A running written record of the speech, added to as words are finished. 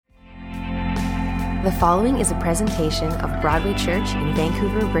The following is a presentation of Broadway Church in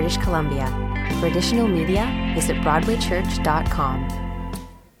Vancouver, British Columbia. For additional media, visit broadwaychurch.com.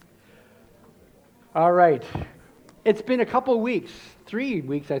 All right. It's been a couple weeks, 3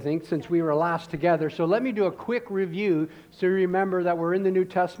 weeks, I think, since we were last together. So let me do a quick review so you remember that we're in the New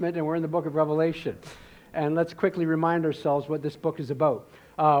Testament and we're in the book of Revelation. And let's quickly remind ourselves what this book is about.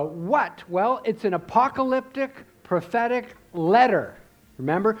 Well, it's an apocalyptic, prophetic letter.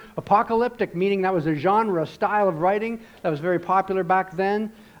 Remember? Apocalyptic, meaning that was a genre, a style of writing that was very popular back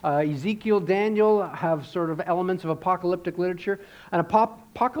then. Ezekiel, Daniel have sort of elements of apocalyptic literature. An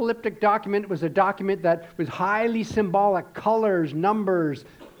apocalyptic document was a document that was highly symbolic, colors, numbers,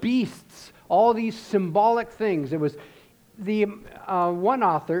 beasts, all these symbolic things. It was the one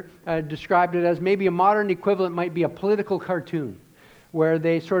author described it as maybe a modern equivalent might be a political cartoon, where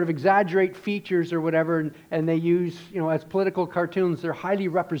they sort of exaggerate features or whatever, and they use, as political cartoons, they're highly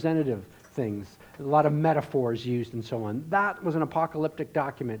representative things. A lot of metaphors used and so on. That was an apocalyptic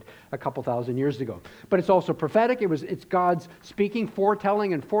document a couple thousand years ago. But it's also prophetic. It's God's speaking,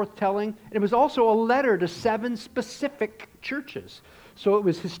 foretelling and forthtelling. And it was also a letter to 7 specific churches. So it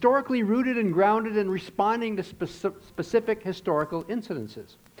was historically rooted and grounded in responding to specific historical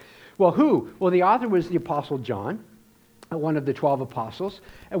incidences. Well, who? Well, the author was the Apostle John, one of the 12 apostles.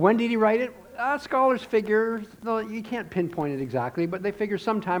 And when did he write it? Scholars figure, you can't pinpoint it exactly, but they figure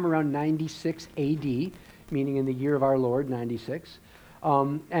sometime around 96 AD, meaning in the year of our Lord, 96.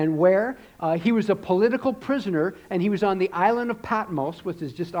 And where? He was a political prisoner, and he was on the island of Patmos, which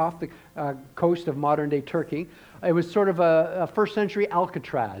is just off the coast of modern-day Turkey. It was sort of a first-century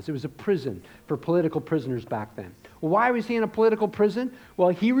Alcatraz. It was a prison for political prisoners back then. Why was he in a political prison? Well,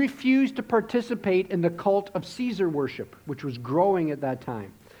 he refused to participate in the cult of Caesar worship, which was growing at that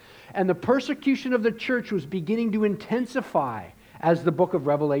time. And the persecution of the church was beginning to intensify, as the book of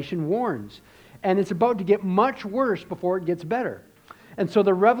Revelation warns. And it's about to get much worse before it gets better. And so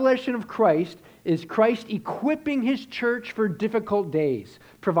the revelation of Christ is Christ equipping his church for difficult days,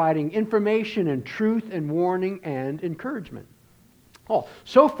 providing information and truth and warning and encouragement.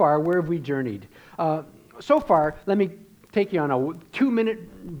 So far, where have we journeyed? So far, let me take you on a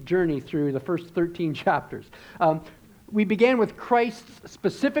 2-minute journey through the first 13 chapters. We began with Christ's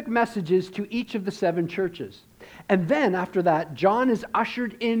specific messages to each of the 7 churches. And then, after that, John is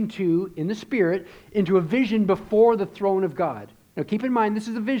ushered into, in the Spirit, into a vision before the throne of God. Now, keep in mind, this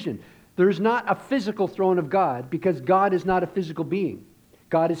is a vision. There's not a physical throne of God, because God is not a physical being.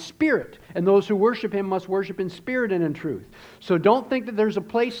 God is spirit, and those who worship him must worship in spirit and in truth. So don't think that there's a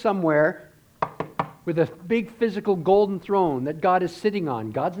place somewhere with a big physical golden throne that God is sitting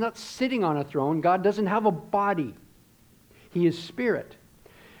on. God's not sitting on a throne. God doesn't have a body. He is spirit.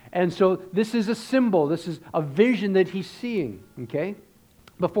 And so this is a symbol. This is a vision that he's seeing, okay,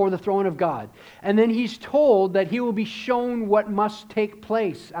 before the throne of God. And then he's told that he will be shown what must take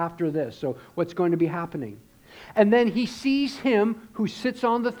place after this. So what's going to be happening. And then he sees him who sits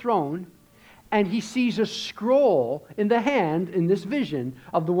on the throne, and he sees a scroll in the hand, in this vision,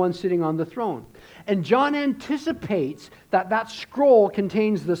 of the one sitting on the throne. And John anticipates that that scroll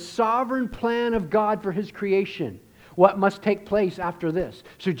contains the sovereign plan of God for his creation. What must take place after this?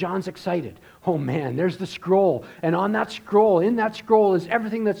 So John's excited. Oh man, there's the scroll. And on that scroll, in that scroll is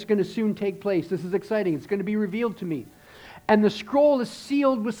everything that's going to soon take place. This is exciting. It's going to be revealed to me. And the scroll is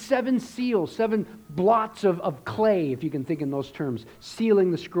sealed with 7 seals, 7 blots of clay, if you can think in those terms,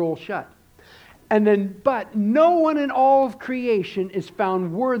 sealing the scroll shut. And then, but no one in all of creation is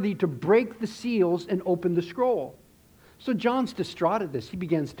found worthy to break the seals and open the scroll. So John's distraught at this. He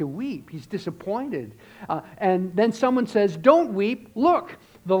begins to weep. He's disappointed. And then someone says, "Don't weep. Look,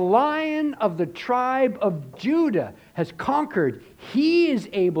 the Lion of the tribe of Judah has conquered. He is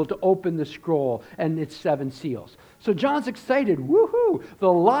able to open the scroll and its 7 seals." So John's excited. Woohoo!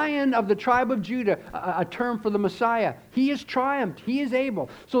 The Lion of the tribe of Judah, a term for the Messiah. He has triumphed. He is able.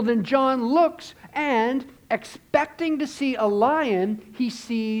 So then John looks, and expecting to see a lion, he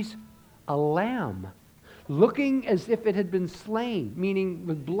sees a lamb, looking as if it had been slain, meaning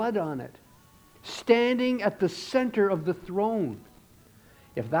with blood on it, standing at the center of the throne.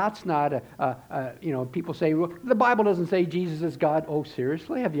 If that's not people say, well, the Bible doesn't say Jesus is God. Oh,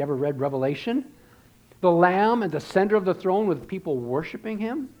 seriously? Have you ever read Revelation? The Lamb at the center of the throne with people worshiping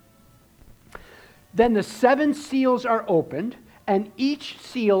him? Then the 7 seals are opened, and each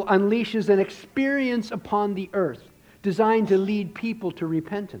seal unleashes an experience upon the earth designed to lead people to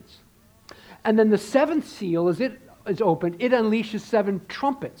repentance. And then the 7th seal, as it is opened, it unleashes 7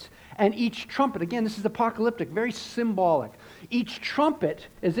 trumpets. And each trumpet, again, this is apocalyptic, very symbolic. Each trumpet,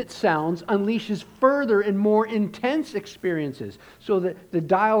 as it sounds, unleashes further and more intense experiences. So that the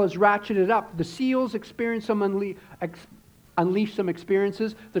dial is ratcheted up. The seals experience some unleash some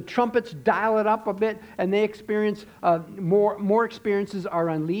experiences. The trumpets dial it up a bit, and they experience more experiences are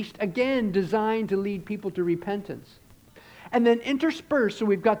unleashed. Again, designed to lead people to repentance. And then interspersed, so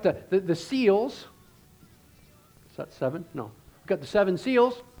we've got the seals. Is that 7? No. We've got the 7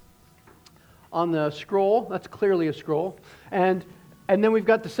 seals on the scroll. That's clearly a scroll. And then we've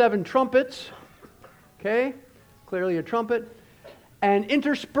got the 7 trumpets. Okay? Clearly a trumpet. And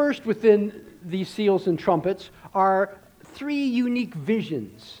interspersed within these seals and trumpets are 3 unique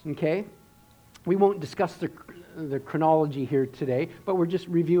visions. Okay? We won't discuss the chronology here today, but we're just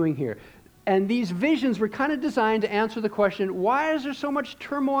reviewing here. And these visions were kind of designed to answer the question, why is there so much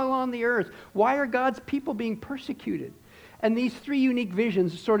turmoil on the earth? Why are God's people being persecuted? And these 3 unique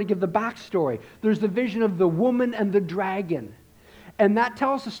visions sort of give the backstory. There's the vision of the woman and the dragon. And that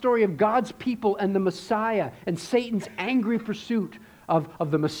tells the story of God's people and the Messiah and Satan's angry pursuit of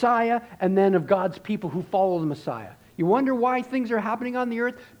the Messiah and then of God's people who follow the Messiah. You wonder why things are happening on the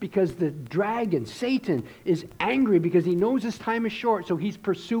earth? Because the dragon, Satan, is angry because he knows his time is short, so he's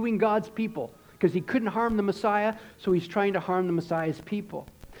pursuing God's people. Because he couldn't harm the Messiah, so he's trying to harm the Messiah's people.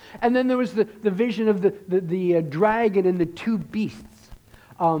 And then there was the vision of the dragon and the 2 beasts,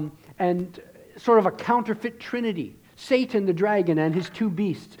 and sort of a counterfeit trinity. Satan, the dragon, and his 2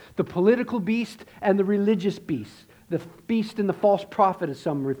 beasts, the political beast and the religious beast. The beast and the false prophet, as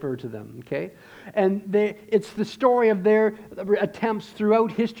some refer to them, okay? And it's the story of their attempts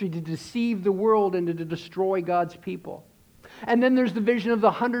throughout history to deceive the world and to destroy God's people. And then there's the vision of the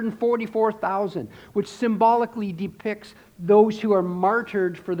 144,000, which symbolically depicts those who are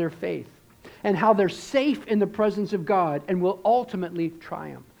martyred for their faith and how they're safe in the presence of God and will ultimately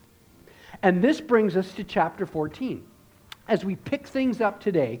triumph. And this brings us to chapter 14. As we pick things up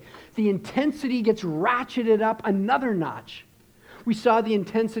today, the intensity gets ratcheted up another notch. We saw the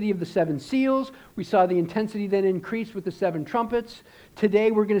intensity of the 7 seals. We saw the intensity then increase with the 7 trumpets.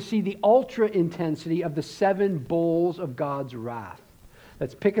 Today we're going to see the ultra intensity of the 7 bowls of God's wrath.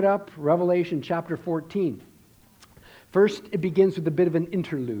 Let's pick it up, Revelation chapter 14. First, it begins with a bit of an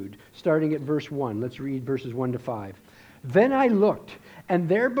interlude, starting at verse 1. Let's read verses 1 to 5. Then I looked, and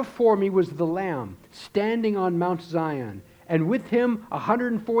there before me was the Lamb, standing on Mount Zion, and with him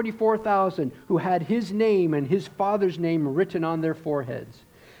 144,000 who had his name and his Father's name written on their foreheads.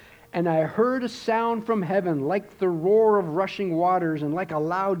 And I heard a sound from heaven like the roar of rushing waters and like a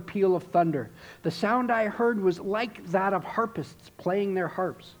loud peal of thunder. The sound I heard was like that of harpists playing their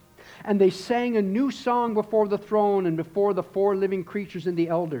harps. And they sang a new song before the throne and before the 4 living creatures and the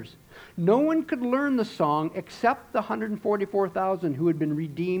elders. No one could learn the song except the 144,000 who had been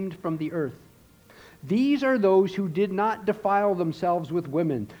redeemed from the earth. These are those who did not defile themselves with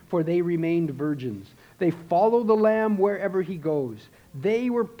women, for they remained virgins. They follow the Lamb wherever he goes. They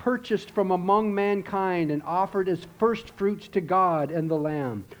were purchased from among mankind and offered as first fruits to God and the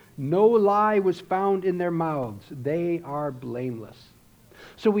Lamb. No lie was found in their mouths. They are blameless.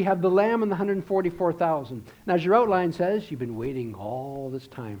 So we have the Lamb and the 144,000. Now, as your outline says, you've been waiting all this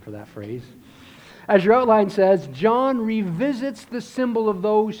time for that phrase. As your outline says, John revisits the symbol of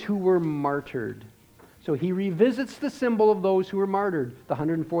those who were martyred. So he revisits the symbol of those who were martyred, the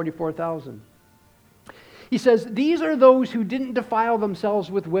 144,000. He says, these are those who didn't defile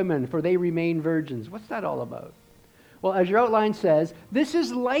themselves with women, for they remain virgins. What's that all about? Well, as your outline says, this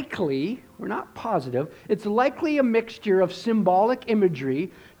is likely, we're not positive, it's likely a mixture of symbolic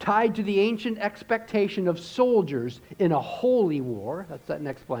imagery tied to the ancient expectation of soldiers in a holy war. That's that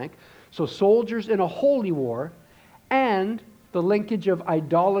next blank. So soldiers in a holy war, and the linkage of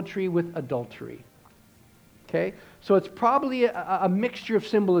idolatry with adultery. Okay? So it's probably a mixture of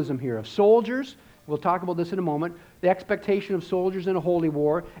symbolism here, of soldiers, we'll talk about this in a moment, the expectation of soldiers in a holy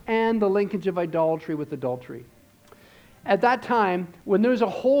war, and the linkage of idolatry with adultery. At that time, when there was a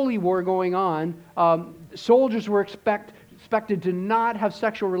holy war going on, soldiers were expected to not have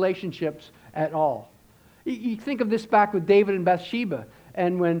sexual relationships at all. You think of this back with David and Bathsheba,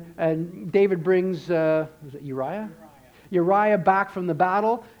 and when David brings, was it Uriah? Uriah back from the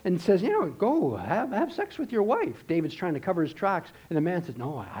battle and says, go have sex with your wife. David's trying to cover his tracks, and the man says,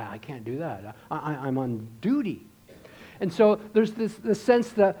 no, I can't do that. I'm on duty. And so there's the sense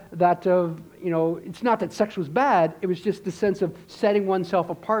that it's not that sex was bad, it was just the sense of setting oneself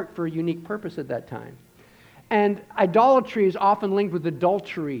apart for a unique purpose at that time. And idolatry is often linked with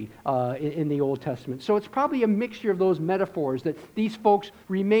adultery in the Old Testament. So it's probably a mixture of those metaphors that these folks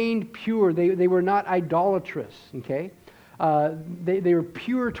remained pure. They were not idolatrous, okay? They were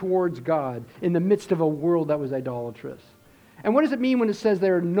pure towards God in the midst of a world that was idolatrous. And what does it mean when it says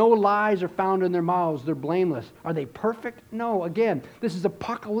there are no lies are found in their mouths? They're blameless. Are they perfect? No. Again, this is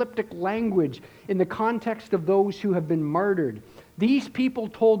apocalyptic language in the context of those who have been martyred. These people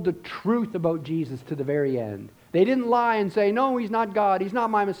told the truth about Jesus to the very end. They didn't lie and say, no, he's not God, he's not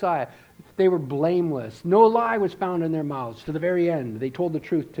my Messiah. They were blameless. No lie was found in their mouths to the very end. They told the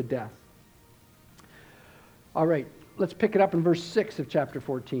truth to death. All right, let's pick it up in verse 6 of chapter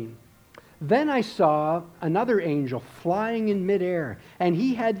 14. Then I saw another angel flying in midair, and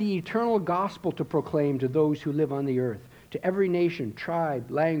he had the eternal gospel to proclaim to those who live on the earth, to every nation, tribe,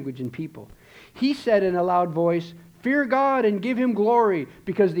 language, and people. He said in a loud voice, "Fear God and give him glory,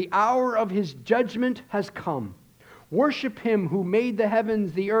 because the hour of his judgment has come. Worship him who made the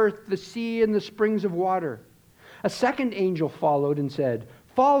heavens, the earth, the sea, and the springs of water." A second angel followed and said,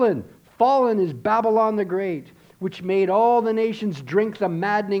 "Fallen, fallen is Babylon the Great, which made all the nations drink the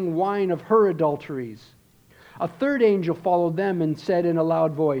maddening wine of her adulteries." A third angel followed them and said in a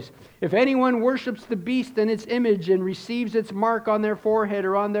loud voice, "If anyone worships the beast and its image and receives its mark on their forehead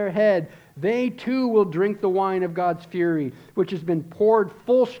or on their head, they too will drink the wine of God's fury, which has been poured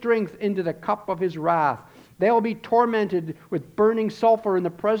full strength into the cup of his wrath. They will be tormented with burning sulfur in the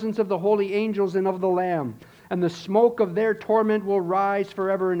presence of the holy angels and of the Lamb, and the smoke of their torment will rise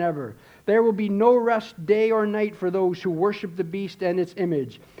forever and ever. There will be no rest day or night for those who worship the beast and its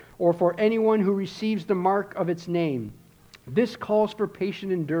image, or for anyone who receives the mark of its name. This calls for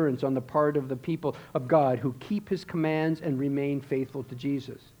patient endurance on the part of the people of God who keep his commands and remain faithful to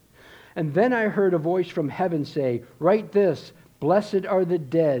Jesus. And then I heard a voice from heaven say, "Write this, blessed are the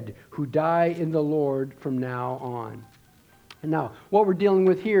dead who die in the Lord from now on." And now, what we're dealing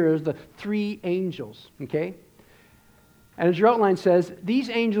with here is the three angels, okay? And as your outline says, these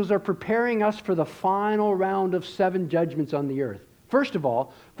angels are preparing us for the final round of 7 judgments on the earth. First of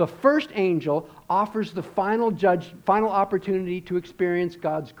all, the first angel offers the final opportunity to experience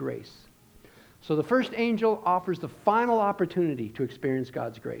God's grace. So the first angel offers the final opportunity to experience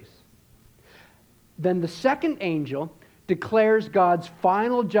God's grace. Then the second angel declares God's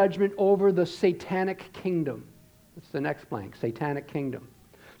final judgment over the satanic kingdom. That's the next blank, satanic kingdom.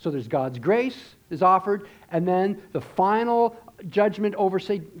 So there's God's grace is offered, and then the final judgment over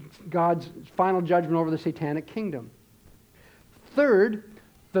God's final judgment over the satanic kingdom. Third,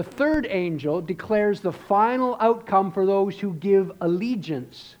 the third angel declares the final outcome for those who give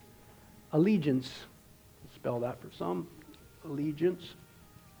allegiance. Allegiance, spell that for some. Allegiance.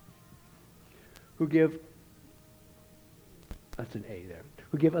 Who give, that's an A there,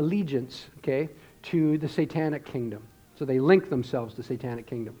 who give allegiance, okay, to the satanic kingdom. So they link themselves to the satanic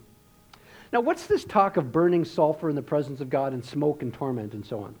kingdom. Now, what's this talk of burning sulfur in the presence of God and smoke and torment and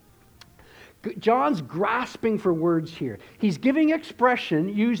so on? John's grasping for words here. He's giving expression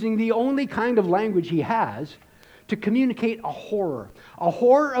using the only kind of language he has to communicate a horror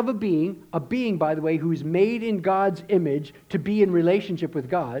of a being, by the way, who's made in God's image to be in relationship with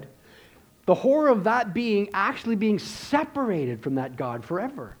God. The horror of that being actually being separated from that God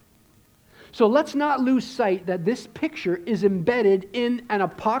forever. So let's not lose sight that this picture is embedded in an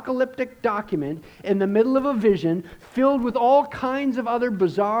apocalyptic document in the middle of a vision filled with all kinds of other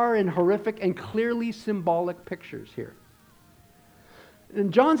bizarre and horrific and clearly symbolic pictures here.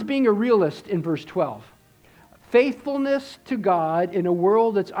 And John's being a realist in verse 12. Faithfulness to God in a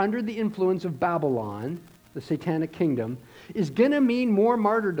world that's under the influence of Babylon, the satanic kingdom, is going to mean more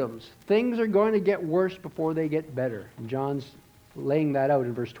martyrdoms. Things are going to get worse before they get better. And John's laying that out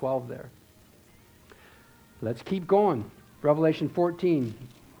in verse 12 there. Let's keep going. Revelation 14,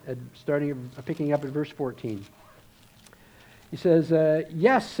 picking up at verse 14. He says,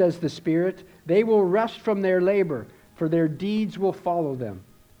 "Yes, says the Spirit, they will rest from their labor, for their deeds will follow them.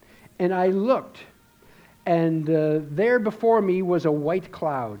 And I looked, and there before me was a white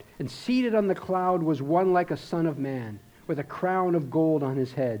cloud, and seated on the cloud was one like a son of man, with a crown of gold on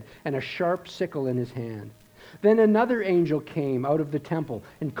his head, and a sharp sickle in his hand. Then another angel came out of the temple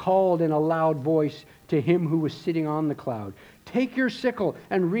and called in a loud voice to him who was sitting on the cloud, 'Take your sickle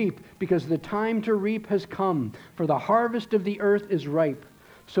and reap, because the time to reap has come, for the harvest of the earth is ripe.'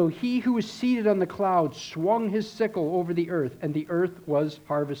 So he who was seated on the cloud swung his sickle over the earth, and the earth was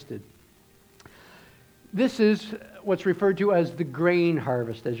harvested." This is what's referred to as the grain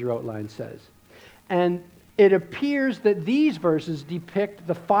harvest, as your outline says. And it appears that these verses depict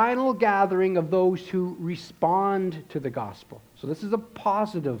the final gathering of those who respond to the gospel. So this is a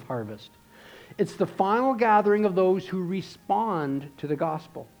positive harvest. It's the final gathering of those who respond to the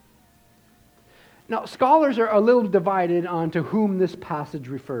gospel. Now, scholars are a little divided on to whom this passage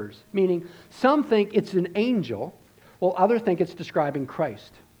refers, meaning some think it's an angel Well, others think it's describing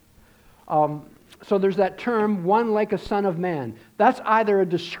Christ. So there's that term, one like a son of man. That's either a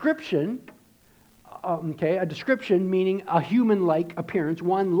description, a description meaning a human-like appearance,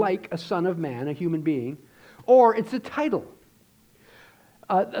 one like a son of man, a human being, or it's a title.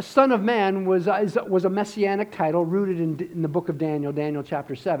 A son of man was a messianic title rooted in the book of Daniel, Daniel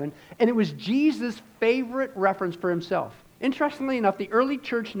chapter 7, and it was Jesus' favorite reference for himself. Interestingly enough, the early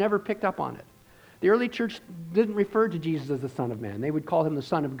church never picked up on it. The early church didn't refer to Jesus as the Son of Man. They would call him the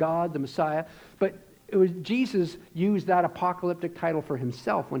Son of God, the Messiah, but it was Jesus used that apocalyptic title for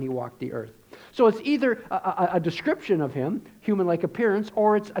himself when he walked the earth. So it's either a description of him, human-like appearance,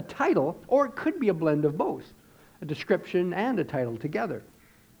 or it's a title, or it could be a blend of both, a description and a title together.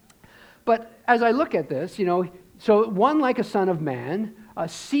 But as I look at this, so one like a son of man,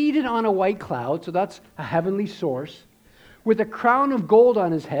 seated on a white cloud, so that's a heavenly source, with a crown of gold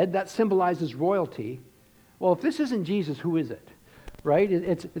on his head, that symbolizes royalty. Well, if this isn't Jesus, who is it? Right?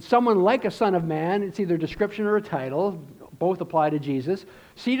 It's someone like a son of man. It's either a description or a title. Both apply to Jesus.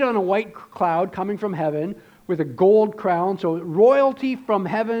 Seated on a white cloud coming from heaven with a gold crown. So royalty from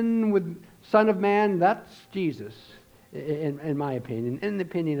heaven with son of man, that's Jesus, in my opinion, in the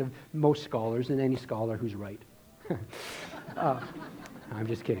opinion of most scholars and any scholar who's right. I'm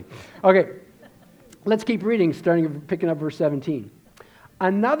just kidding. Okay. Let's keep reading, picking up verse 17.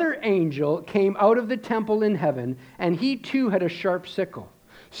 Another angel came out of the temple in heaven, and he too had a sharp sickle.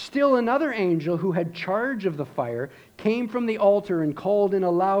 Still another angel who had charge of the fire came from the altar and called in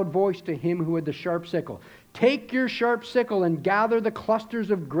a loud voice to him who had the sharp sickle, "Take your sharp sickle and gather the clusters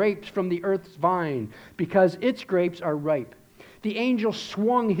of grapes from the earth's vine, because its grapes are ripe." The angel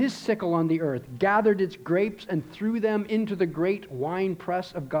swung his sickle on the earth, gathered its grapes, and threw them into the great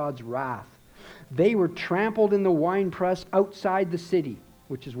winepress of God's wrath. They were trampled in the winepress outside the city,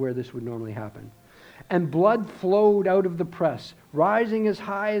 which is where this would normally happen. And blood flowed out of the press, rising as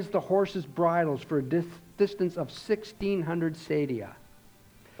high as the horses' bridles for a distance of 1,600 stadia.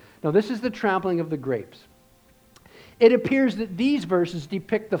 Now, this is the trampling of the grapes. It appears that these verses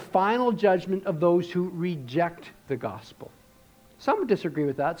depict the final judgment of those who reject the gospel. Some disagree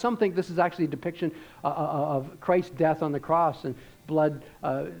with that. Some think this is actually a depiction of Christ's death on the cross and blood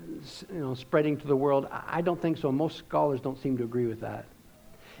spreading to the world. I don't think so. Most scholars don't seem to agree with that.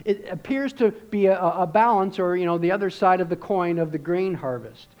 It appears to be a balance, or the other side of the coin of the grain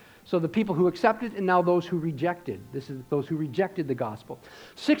harvest. So the people who accepted and now those who rejected. This is those who rejected the gospel.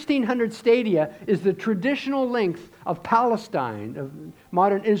 1,600 stadia is the traditional length of Palestine, of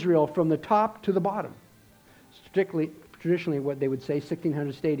modern Israel, from the top to the bottom. Traditionally what they would say,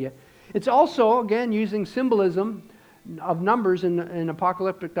 1,600 stadia. It's also, again, using symbolism of numbers in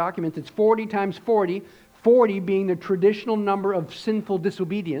apocalyptic documents. It's 40 times 40, 40 being the traditional number of sinful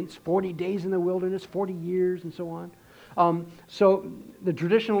disobedience, 40 days in the wilderness, 40 years, and so on. So the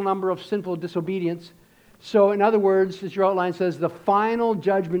traditional number of sinful disobedience. So in other words, as your outline says, the final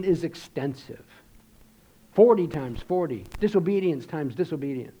judgment is extensive. 40 times 40, disobedience times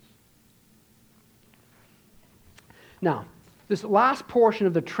disobedience. Now, this last portion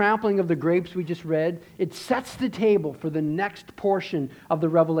of the trampling of the grapes we just read, it sets the table for the next portion of the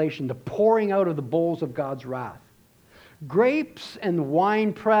Revelation, the pouring out of the bowls of God's wrath. Grapes and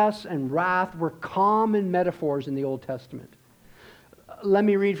winepress and wrath were common metaphors in the Old Testament. Let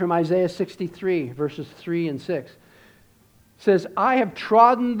me read from Isaiah 63, verses 3 and 6. It says, "I have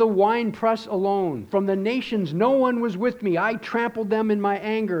trodden the winepress alone. From the nations no one was with me. I trampled them in my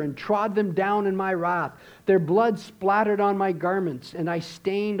anger and trod them down in my wrath. Their blood splattered on my garments, and I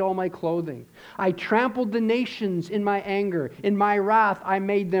stained all my clothing. I trampled the nations in my anger. In my wrath I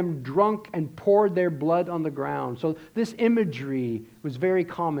made them drunk and poured their blood on the ground." So this imagery was very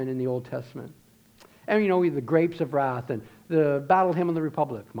common in the Old Testament. And the grapes of wrath and the Battle Hymn of the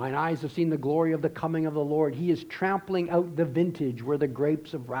Republic. "Mine eyes have seen the glory of the coming of the Lord. He is trampling out the vintage where the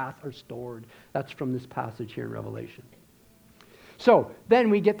grapes of wrath are stored." That's from this passage here in Revelation. So then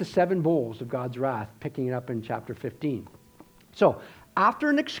we get the 7 bowls of God's wrath, picking it up in chapter 15. So after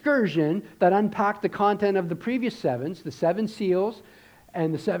an excursion that unpacked the content of the previous 7s, the 7 seals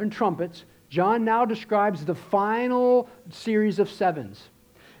and the 7 trumpets, John now describes the final series of 7s.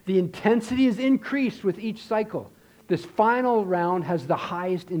 The intensity is increased with each cycle. This final round has the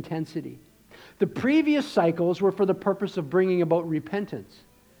highest intensity. The previous cycles were for the purpose of bringing about repentance.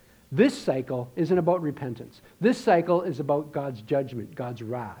 This cycle isn't about repentance. This cycle is about God's judgment, God's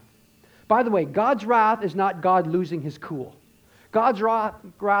wrath. By the way, God's wrath is not God losing his cool. God's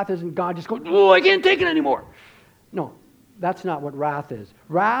wrath isn't God just going, "Oh, I can't take it anymore." No, that's not what wrath is.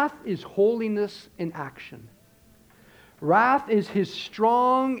 Wrath is holiness in action. Wrath is his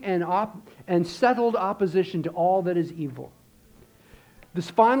strong and settled opposition to all that is evil. This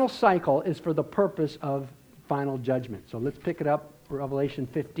final cycle is for the purpose of final judgment. So let's pick it up, Revelation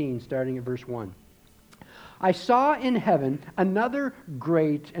 15, starting at verse 1. I saw in heaven another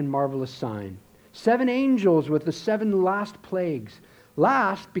great and marvelous sign. 7 angels with the 7 last plagues.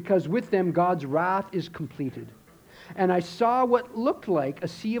 Last, because with them God's wrath is completed. And I saw what looked like a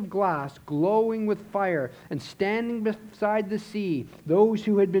sea of glass glowing with fire, and standing beside the sea, those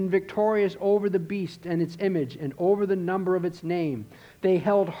who had been victorious over the beast and its image, and over the number of its name. They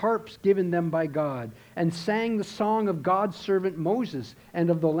held harps given them by God, and sang the song of God's servant Moses and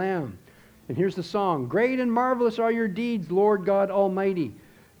of the Lamb. And here's the song. Great and marvelous are your deeds, Lord God Almighty.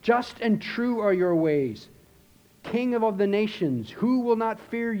 Just and true are your ways. King of the nations, who will not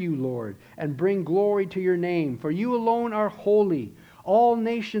fear you, Lord, and bring glory to your name? For you alone are holy. All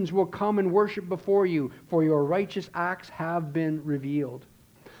nations will come and worship before you, for your righteous acts have been revealed.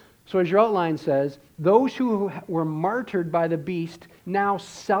 So as your outline says, those who were martyred by the beast now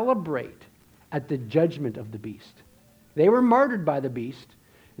celebrate at the judgment of the beast. They were martyred by the beast.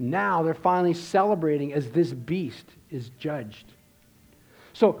 Now they're finally celebrating as this beast is judged.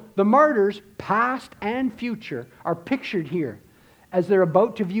 So the martyrs, past and future, are pictured here as they're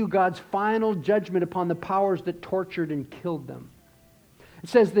about to view God's final judgment upon the powers that tortured and killed them. It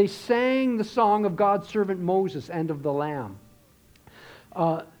says they sang the song of God's servant Moses and of the Lamb.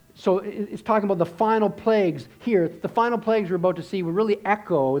 So it's talking about the final plagues here. The final plagues we're about to see will really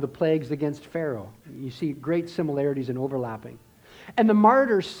echo the plagues against Pharaoh. You see great similarities and overlapping. And the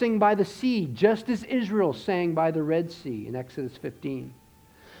martyrs sing by the sea, just as Israel sang by the Red Sea in Exodus 15.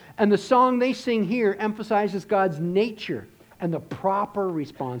 And the song they sing here emphasizes God's nature and the proper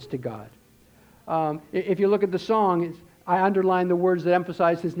response to God. If you look at the song, I underline the words that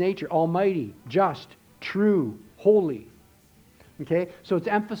emphasize his nature. Almighty, just, true, holy. Okay? So it's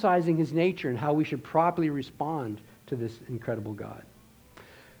emphasizing his nature and how we should properly respond to this incredible God.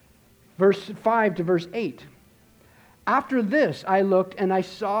 Verse 5 to verse 8. After this I looked, and I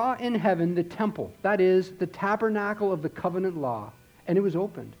saw in heaven the temple, that is, the tabernacle of the covenant law, and it was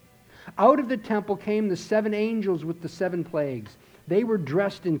opened. Out of the temple came the 7 angels with the 7 plagues. They were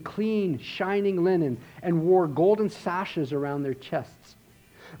dressed in clean, shining linen, and wore golden sashes around their chests.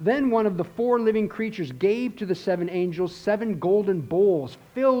 Then one of the 4 living creatures gave to the 7 angels 7 golden bowls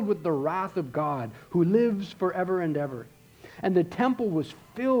filled with the wrath of God, who lives forever and ever. And the temple was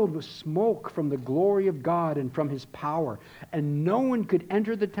filled with smoke from the glory of God and from his power. And no one could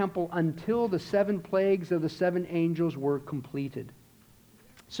enter the temple until the 7 plagues of the 7 angels were completed.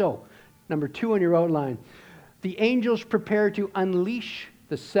 So, number 2 on your outline. The angels prepare to unleash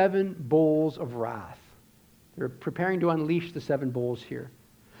the 7 bowls of wrath. They're preparing to unleash the 7 bowls here.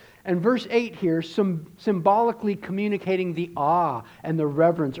 And verse 8 here, symbolically communicating the awe and the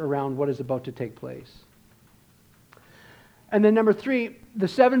reverence around what is about to take place. And then number 3, the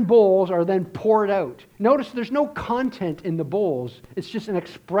 7 bowls are then poured out. Notice there's no content in the bowls. It's just an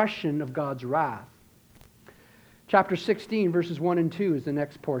expression of God's wrath. Chapter 16, verses 1 and 2 is the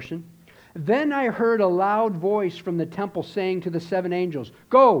next portion. Then I heard a loud voice from the temple saying to the 7 angels,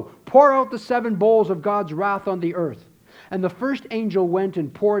 Go, pour out the 7 bowls of God's wrath on the earth. And the first angel went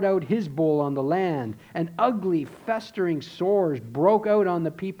and poured out his bowl on the land, and ugly, festering sores broke out on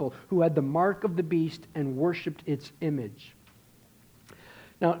the people who had the mark of the beast and worshipped its image.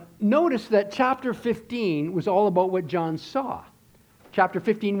 Now, notice that chapter 15 was all about what John saw. Chapter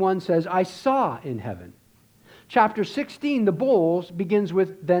 15:1 says, I saw in heaven. Chapter 16, the bowls, begins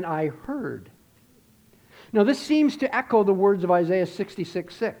with, Then I heard. Now, this seems to echo the words of Isaiah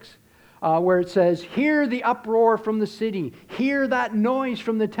 66:6. Where it says, Hear the uproar from the city. Hear that noise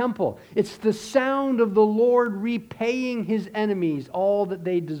from the temple. It's the sound of the Lord repaying his enemies all that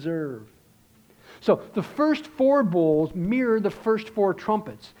they deserve. So the first 4 bowls mirror the first 4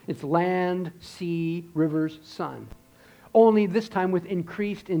 trumpets. It's land, sea, rivers, sun. Only this time with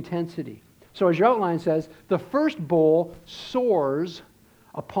increased intensity. So as your outline says, the first bowl soars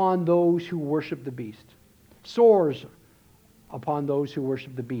upon those who worship the beast. Soars upon those who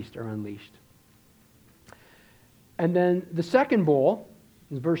worship the beast are unleashed. And then the second bowl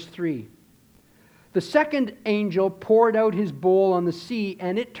is verse 3. The second angel poured out his bowl on the sea,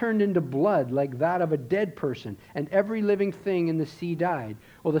 and it turned into blood like that of a dead person, and every living thing in the sea died.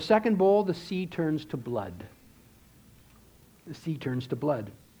 Well, the second bowl, the sea turns to blood. The sea turns to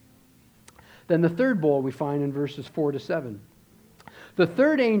blood. Then the third bowl we find in verses 4 to 7. The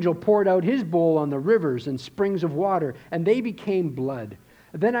third angel poured out his bowl on the rivers and springs of water, and they became blood.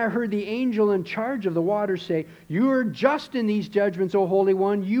 Then I heard the angel in charge of the waters say, You are just in these judgments, O Holy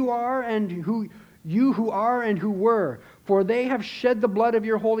One, you who are and who were. For they have shed the blood of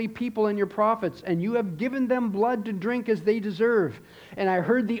your holy people and your prophets, and you have given them blood to drink as they deserve. And I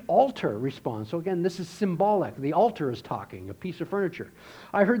heard the altar respond. So again, this is symbolic. The altar is talking, a piece of furniture.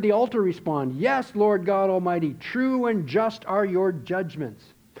 I heard the altar respond, yes, Lord God Almighty, true and just are your judgments.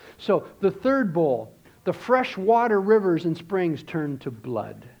 So the third bowl, the fresh water rivers and springs turned to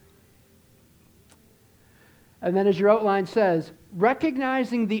blood. And then as your outline says,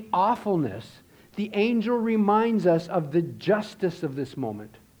 recognizing the awfulness, the angel reminds us of the justice of this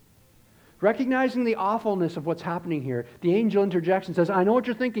moment. Recognizing the awfulness of what's happening here, the angel interjects and says, I know what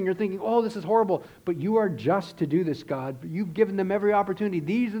you're thinking. You're thinking, oh, this is horrible, but you are just to do this, God. You've given them every opportunity.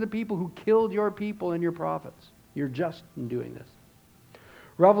 These are the people who killed your people and your prophets. You're just in doing this.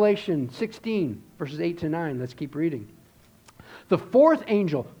 Revelation 16, verses 8 to 9. Let's keep reading. The fourth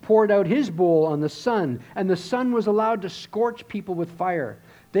angel poured out his bowl on the sun, and the sun was allowed to scorch people with fire.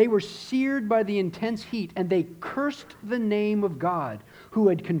 They were seared by the intense heat, and they cursed the name of God, who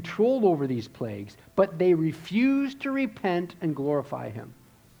had control over these plagues, but they refused to repent and glorify him.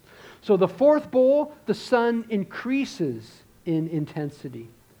 So the fourth bowl, the sun increases in intensity.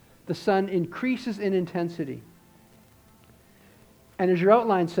 The sun increases in intensity. And as your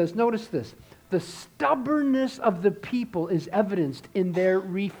outline says, notice this. The stubbornness of the people is evidenced in their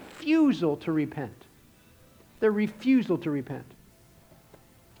refusal to repent. Their refusal to repent.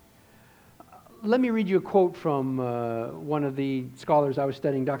 Let me read you a quote from one of the scholars I was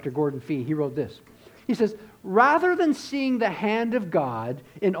studying, Dr. Gordon Fee. He wrote this. He says, rather than seeing the hand of God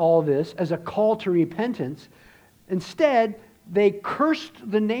in all this as a call to repentance, instead they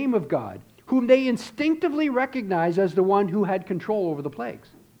cursed the name of God, whom they instinctively recognized as the one who had control over the plagues.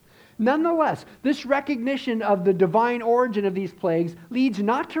 Nonetheless, this recognition of the divine origin of these plagues leads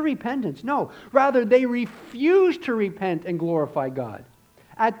not to repentance. No, rather they refuse to repent and glorify God.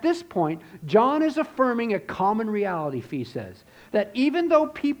 At this point, John is affirming a common reality, Fee says, that even though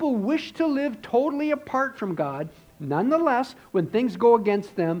people wish to live totally apart from God, nonetheless, when things go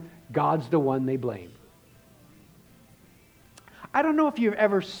against them, God's the one they blame. I don't know if you've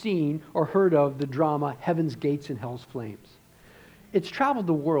ever seen or heard of the drama Heaven's Gates and Hell's Flames. It's traveled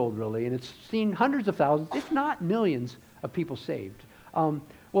the world, really, and it's seen hundreds of thousands, if not millions, of people saved.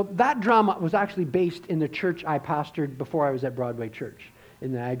 Well, that drama was actually based in the church I pastored before I was at Broadway Church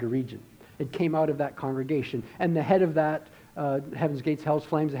in the Niagara region. It came out of that congregation, and the head of that Heaven's Gates, Hell's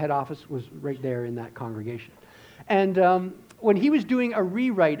Flames, the head office was right there in that congregation. And when he was doing a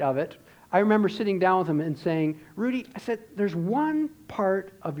rewrite of it, I remember sitting down with him and saying, Rudy, I said, there's one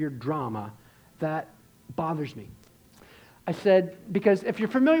part of your drama that bothers me. I said, because if you're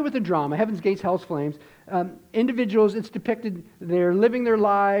familiar with the drama, Heaven's Gates, Hell's Flames, individuals, it's depicted, they're living their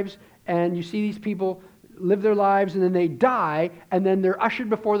lives, and you see these people live their lives, and then they die, and then they're ushered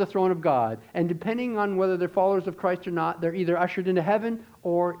before the throne of God. And depending on whether they're followers of Christ or not, they're either ushered into heaven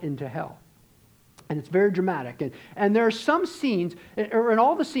or into hell. And it's very dramatic. And there are some scenes, or in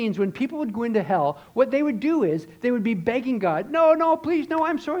all the scenes, when people would go into hell, what they would do is they would be begging God, no, please, no,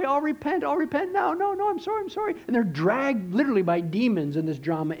 I'm sorry, I'll repent, no, I'm sorry. And they're dragged literally by demons in this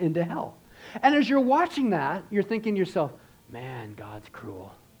drama into hell. And as you're watching that, you're thinking to yourself, man, God's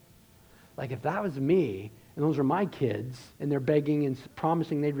cruel. Like if that was me, and those were my kids, and they're begging and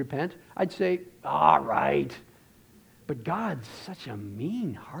promising they'd repent, I'd say, all right. But God's such a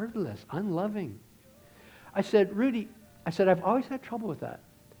mean, heartless, unloving. I said, Rudy, I've always had trouble with that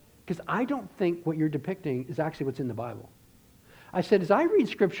because I don't think what you're depicting is actually what's in the Bible. I said, as I read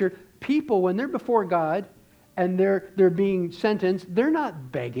Scripture, people, when they're before God and they're being sentenced, they're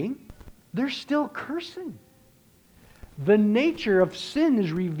not begging. They're still cursing. The nature of sin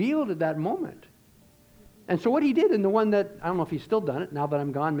is revealed at that moment. And so what he did in the one that, I don't know if he's still done it, now that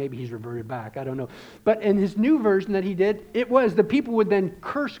I'm gone, maybe he's reverted back, I don't know. But in his new version that he did, it was the people would then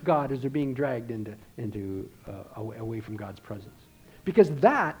curse God as they're being dragged away from God's presence. Because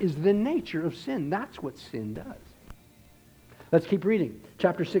that is the nature of sin. That's what sin does. Let's keep reading.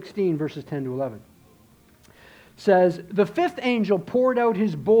 Chapter 16, verses 10 to 11. Says, the fifth angel poured out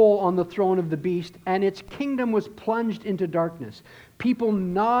his bowl on the throne of the beast, and its kingdom was plunged into darkness. People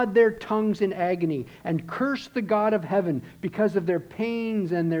gnawed their tongues in agony and cursed the God of heaven because of their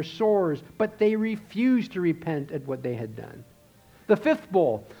pains and their sores, but they refused to repent at what they had done. The fifth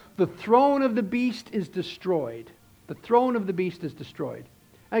bowl, the throne of the beast is destroyed. The throne of the beast is destroyed.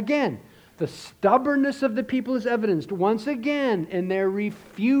 Again, the stubbornness of the people is evidenced once again in their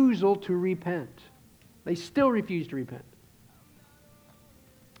refusal to repent. They still refuse to repent.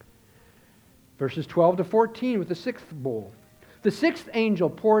 Verses 12 to 14 with the sixth bowl. The sixth angel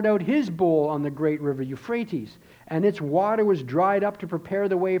poured out his bowl on the great river Euphrates, and its water was dried up to prepare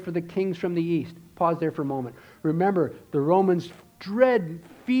the way for the kings from the east. Pause there for a moment. Remember, the Romans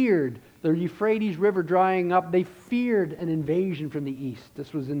feared the Euphrates River drying up. They feared an invasion from the east.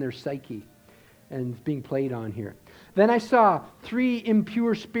 This was in their psyche, and it's being played on here. Then I saw three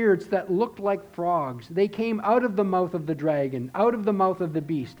impure spirits that looked like frogs. They came out of the mouth of the dragon, out of the mouth of the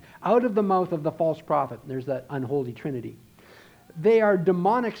beast, out of the mouth of the false prophet. There's that unholy trinity. They are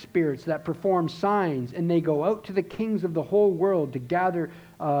demonic spirits that perform signs, and they go out to the kings of the whole world to gather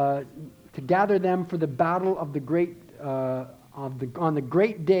them for the battle of the great on the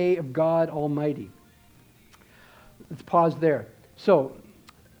great day of God Almighty. Let's pause there. Let's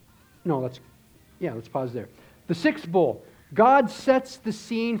pause there. The sixth bowl. God sets the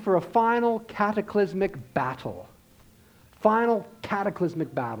scene for a final cataclysmic battle. Final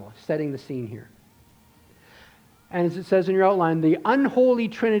cataclysmic battle, setting the scene here. And as it says in your outline, the unholy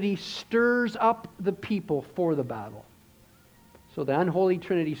trinity stirs up the people for the battle. So the unholy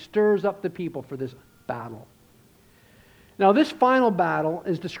trinity stirs up the people for this battle. Now this final battle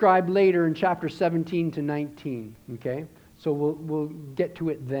is described later in chapter 17 to 19. Okay? So we'll get to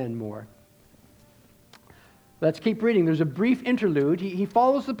it then more. Let's keep reading. There's a brief interlude. He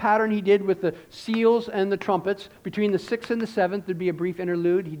follows the pattern he did with the seals and the trumpets. Between the sixth and the seventh, there'd be a brief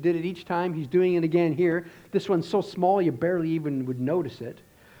interlude. He did it each time. He's doing it again here. This one's so small you barely even would notice it.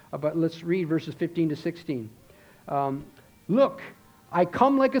 But let's read verses 15 to 16. Look, I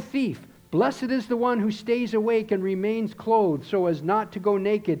come like a thief. Blessed is the one who stays awake and remains clothed so as not to go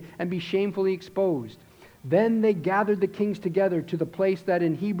naked and be shamefully exposed. Then they gathered the kings together to the place that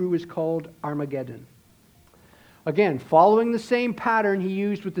in Hebrew is called Armageddon. Again, following the same pattern he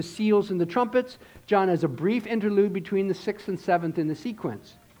used with the seals and the trumpets, John has a brief interlude between the sixth and seventh in the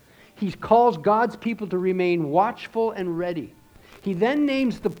sequence. He calls God's people to remain watchful and ready. He then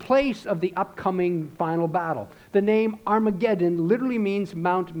names the place of the upcoming final battle. The name Armageddon literally means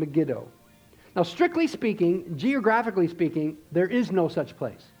Mount Megiddo. Now, strictly speaking, geographically speaking, there is no such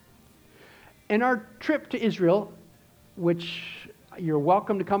place. In our trip to Israel, which you're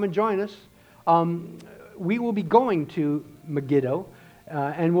welcome to come and join us, we will be going to Megiddo,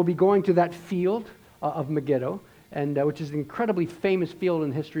 and we'll be going to that field of Megiddo, and which is an incredibly famous field in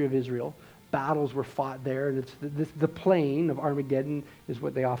the history of Israel. Battles were fought there, and it's the plain of Armageddon is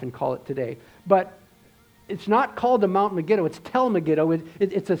what they often call it today. But it's not called the Mount Megiddo, it's Tel Megiddo.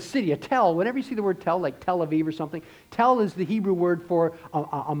 It's a city, a Tel. Whenever you see the word Tel, like Tel Aviv or something, Tel is the Hebrew word for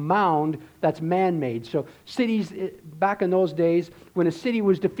a mound that's man-made. So cities, back in those days, when a city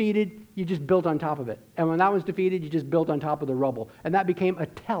was defeated, you just built on top of it. And when that was defeated, you just built on top of the rubble. And that became a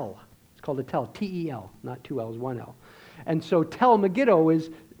Tel. It's called a Tel, T-E-L, not two L's, one L. And so Tel Megiddo is,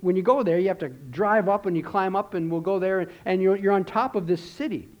 when you go there, you have to drive up and you climb up, and we'll go there, and you're on top of this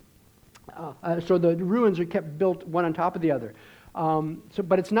city. So the ruins are kept built one on top of the other.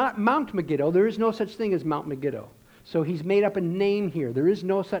 But it's not Mount Megiddo. There is no such thing as Mount Megiddo. So he's made up a name here. There is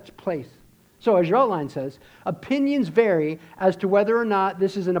no such place. So as your outline says, opinions vary as to whether or not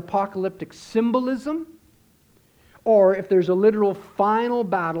this is an apocalyptic symbolism or if there's a literal final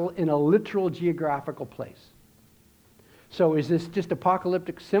battle in a literal geographical place. So is this just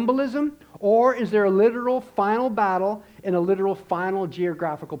apocalyptic symbolism, or is there a literal final battle in a literal final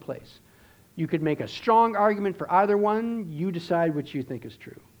geographical place? You could make a strong argument for either one. You decide which you think is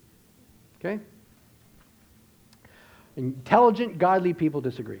true. Okay? Intelligent, godly people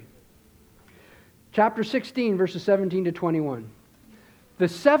disagree. Chapter 16, verses 17 to 21. The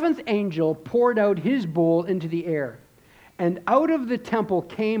seventh angel poured out his bowl into the air, and out of the temple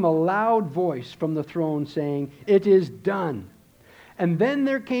came a loud voice from the throne saying, "It is done." And then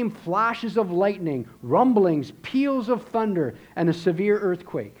there came flashes of lightning, rumblings, peals of thunder, and a severe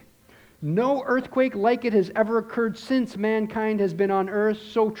earthquake. No earthquake like it has ever occurred since mankind has been on earth,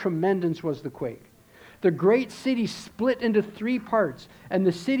 so tremendous was the quake. The great city split into 3 parts, and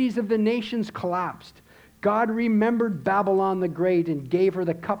the cities of the nations collapsed. God remembered Babylon the Great and gave her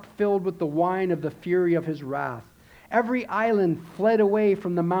the cup filled with the wine of the fury of his wrath. Every island fled away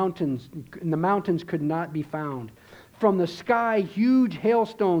from the mountains, and the mountains could not be found. From the sky, huge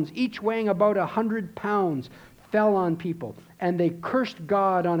hailstones, each weighing about 100 pounds, fell on people, and they cursed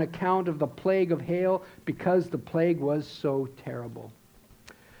God on account of the plague of hail, because the plague was so terrible.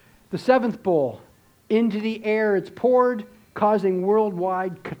 The seventh bowl, into the air it's poured, causing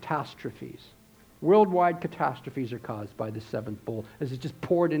worldwide catastrophes. Worldwide catastrophes are caused by the seventh bowl, as it's just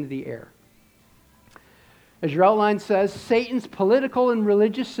poured into the air. As your outline says, Satan's political and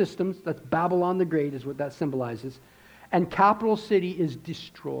religious systems, that's Babylon the Great is what that symbolizes, and capital city is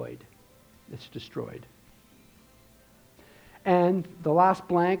destroyed. It's destroyed. And the last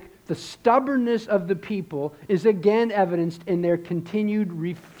blank, the stubbornness of the people is again evidenced in their continued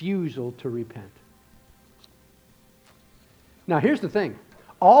refusal to repent. Now here's the thing.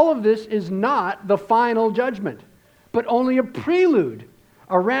 All of this is not the final judgment, but only a prelude,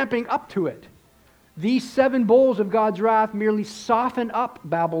 a ramping up to it. These 7 bowls of God's wrath merely soften up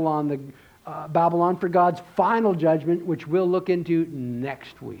Babylon for God's final judgment, which we'll look into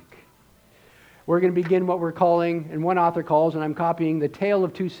next week. We're going to begin what we're calling, and one author calls, and I'm copying, the tale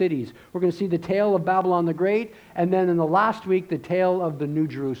of 2 cities. We're going to see the tale of Babylon the Great, and then in the last week, the tale of the New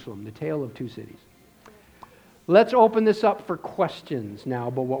Jerusalem, the tale of 2 cities. Let's open this up for questions now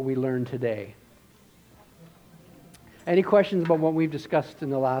about what we learned today. Any questions about what we've discussed in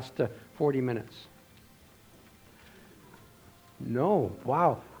the last 40 minutes? No.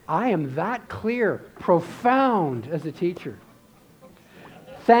 Wow. I am that clear, profound as a teacher.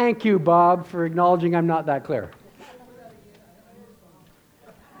 Thank you, Bob, for acknowledging I'm not that clear.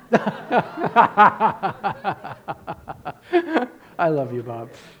 I love you,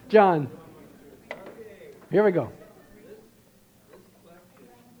 Bob. John, here we go.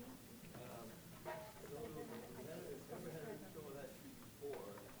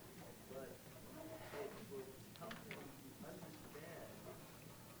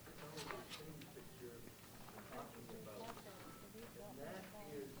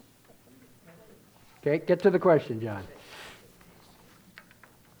 Okay, get to the question, John.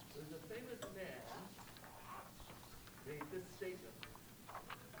 There's a famous man made this statement.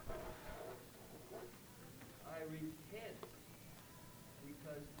 I repent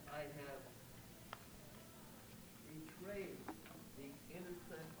because I have betrayed the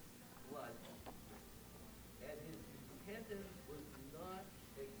innocent blood, and his repentance was not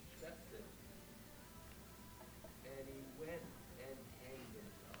accepted, and he went and hanged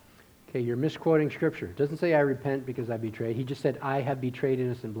himself. Okay, you're misquoting Scripture. It doesn't say I repent because I betrayed. He just said I have betrayed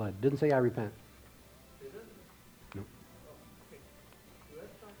innocent blood. It doesn't say I repent. No.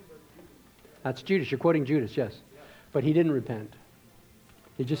 That's Judas. You're quoting Judas, yes. But he didn't repent.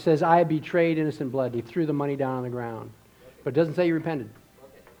 He just says I have betrayed innocent blood. He threw the money down on the ground. But it doesn't say he repented.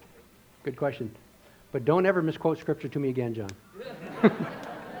 Good question. But don't ever misquote Scripture to me again, John.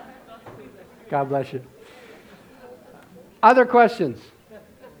 God bless you. Other questions?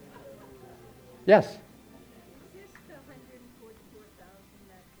 Yes. Is this the 144,000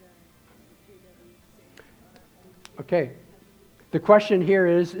 that JW is saying? Okay. The question here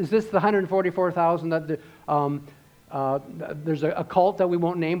is this the 144,000 that there's a cult that we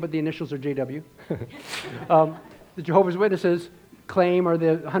won't name, but the initials are JW. The Jehovah's Witnesses claim are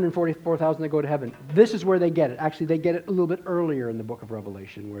the 144,000 that go to heaven. This is where they get it. Actually, they get it a little bit earlier in the book of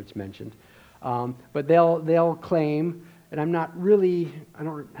Revelation where it's mentioned. But they'll claim, and I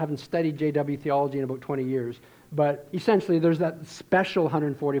haven't studied JW theology in about 20 years, but essentially there's that special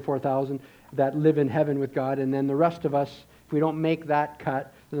 144,000 that live in heaven with God, and then the rest of us, if we don't make that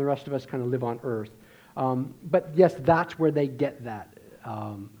cut, then the rest of us kind of live on earth. But yes, that's where they get that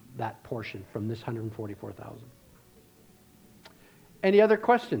portion from this 144,000. Any other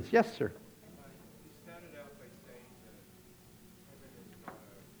questions? Yes, sir. You started out by saying that heaven is not a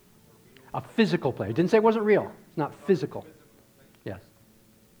real A physical place. It didn't say it wasn't real. It's not physical. physical place, Yes.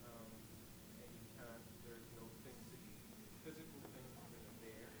 and you can't, there's no things that physical things that are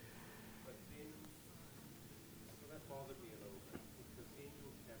there. But then, so that bothered me a little bit, because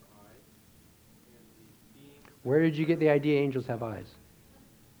angels have eyes, and the beings, Where did you get the idea angels have eyes?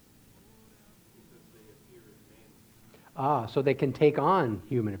 because they appear as men, So they can take on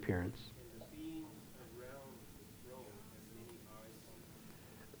human appearance. and the beings around the throne have many eyes on them.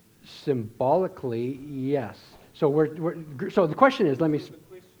 Symbolically, yes. So so the question is, let me. So the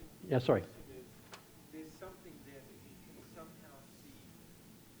question, Yeah, sorry. is, there's something there that you can somehow see.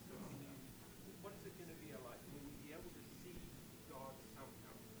 So what is it going to be like? Will we be able to see God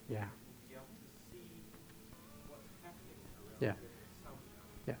somehow? Yeah. Will we be able to see what's happening around Yeah. there somehow?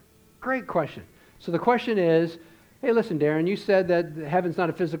 Yeah. Great question. So the question is, hey, listen, Darren, you said that heaven's not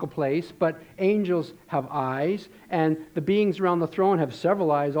a physical place, but angels have eyes, and the beings around the throne have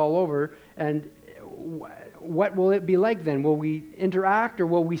several eyes all over, and what will it be like then? Will we interact, or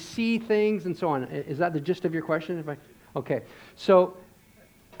will we see things, and so on? Is that the gist of your question? Okay. So,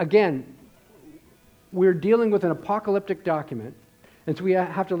 again, we're dealing with an apocalyptic document, and so we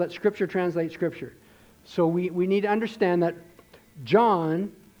have to let Scripture translate Scripture. So we need to understand that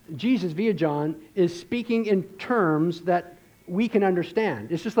Jesus via John is speaking in terms that we can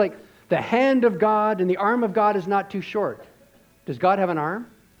understand. It's just like the hand of God and the arm of God is not too short. Does God have an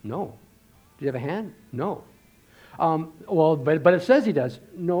arm? No. Does he have a hand? No. But it says he does.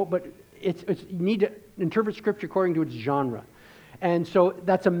 No, but you need to interpret Scripture according to its genre. And so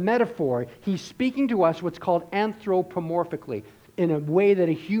that's a metaphor. He's speaking to us what's called anthropomorphically, in a way that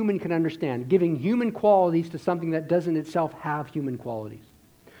a human can understand, giving human qualities to something that doesn't itself have human qualities.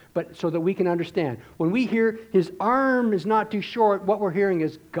 But so that we can understand. When we hear his arm is not too short, what we're hearing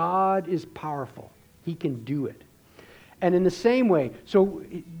is God is powerful. He can do it. And in the same way, so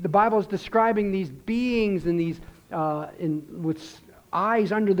the Bible is describing these beings and these with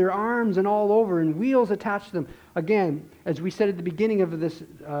eyes under their arms and all over and wheels attached to them. Again, as we said at the beginning of this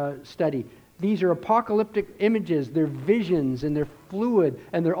study, these are apocalyptic images. They're visions and they're fluid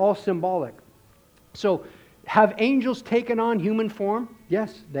and they're all symbolic. So have angels taken on human form?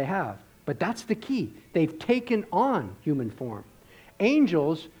 Yes, they have. But that's the key. They've taken on human form.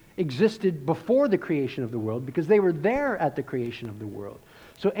 Angels existed before the creation of the world because they were there at the creation of the world.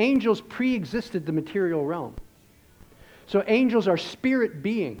 So angels pre-existed the material realm. So angels are spirit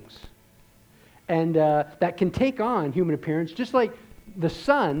beings and that can take on human appearance, just like the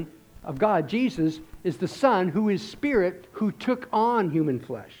Son of God, Jesus, is the Son who is spirit who took on human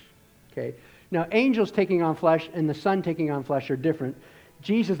flesh. Okay. Now, angels taking on flesh and the Son taking on flesh are different.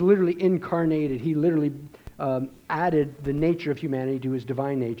 Jesus literally incarnated. He literally added the nature of humanity to his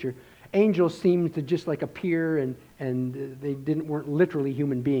divine nature. Angels seem to just like appear and they weren't literally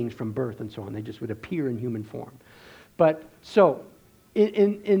human beings from birth and so on. They just would appear in human form. But so,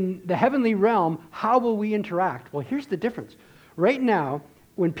 in the heavenly realm, how will we interact? Well, here's the difference. Right now,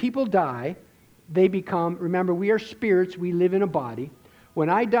 when people die, they become, remember, we are spirits, we live in a body. When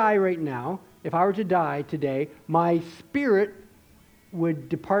I die right now, if I were to die today, my spirit would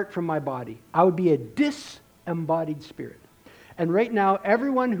depart from my body. I would be a disembodied spirit. And right now,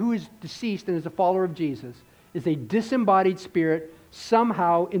 everyone who is deceased and is a follower of Jesus is a disembodied spirit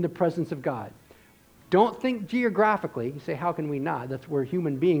somehow in the presence of God. Don't think geographically. You say, how can we not? That's where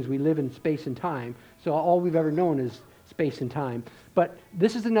human beings, we live in space and time. So all we've ever known is space and time. But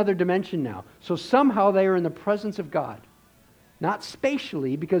this is another dimension now. So somehow they are in the presence of God. Not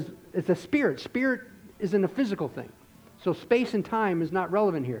spatially, because it's a spirit. Spirit isn't a physical thing. So space and time is not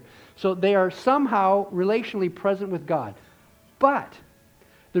relevant here. So they are somehow relationally present with God. But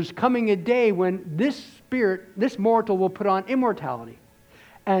there's coming a day when this spirit, this mortal, will put on immortality.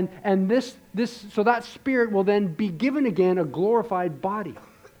 And so that spirit will then be given again a glorified body.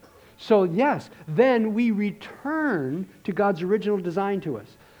 So yes, then we return to God's original design to us.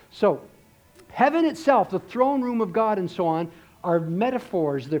 So heaven itself, the throne room of God and so on, are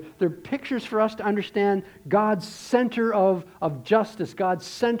metaphors. They're pictures for us to understand God's center of justice, God's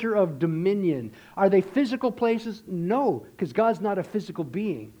center of dominion. Are they physical places? No, because God's not a physical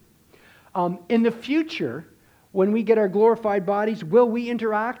being. In the future, when we get our glorified bodies, will we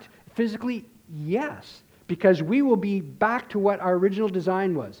interact physically? Yes, because we will be back to what our original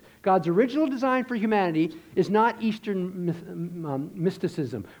design was. God's original design for humanity is not Eastern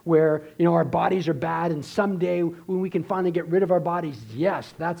mysticism, where our bodies are bad and someday when we can finally get rid of our bodies,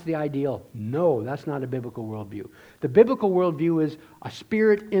 yes, that's the ideal. No, that's not a biblical worldview. The biblical worldview is a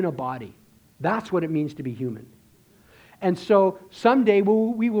spirit in a body. That's what it means to be human. And so someday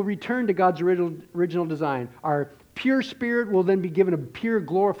we will return to God's original design. Our pure spirit will then be given a pure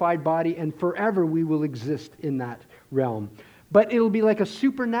glorified body, and forever we will exist in that realm. But it'll be like a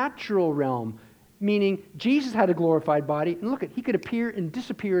supernatural realm, meaning Jesus had a glorified body, and look, he could appear and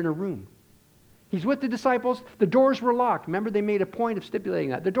disappear in a room. He's with the disciples, the doors were locked. Remember, they made a point of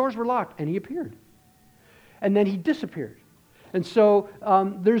stipulating that. The doors were locked, and he appeared. And then he disappeared. And so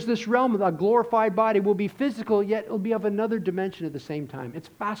there's this realm of a glorified body will be physical, yet it'll be of another dimension at the same time. It's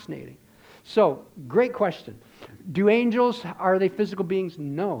fascinating. So, great question. Do angels, are they physical beings?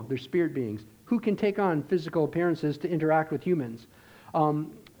 No, they're spirit beings. Who can take on physical appearances to interact with humans?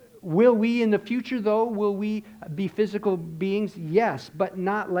 Will we in the future, though, will we be physical beings? Yes, but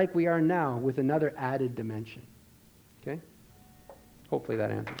not like we are now with another added dimension. Okay? Hopefully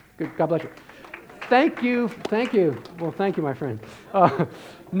that answers. Good. God bless you. Thank you. Thank you. Well, thank you, my friend.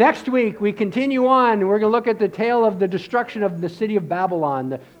 Next week, we continue on. We're going to look at the tale of the destruction of the city of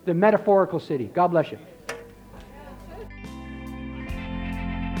Babylon, the metaphorical city. God bless you.